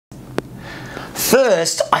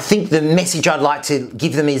First, I think the message I'd like to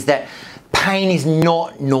give them is that pain is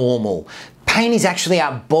not normal. Pain is actually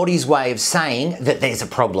our body's way of saying that there's a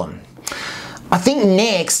problem. I think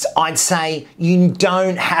next, I'd say you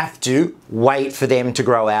don't have to wait for them to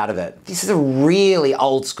grow out of it. This is a really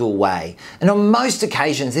old school way. And on most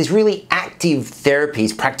occasions, there's really active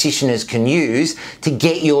therapies practitioners can use to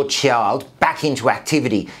get your child back into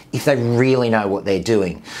activity if they really know what they're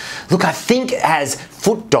doing. Look, I think as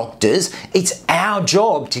foot doctors, it's our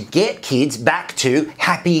job to get kids back to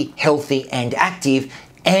happy, healthy, and active,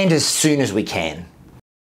 and as soon as we can.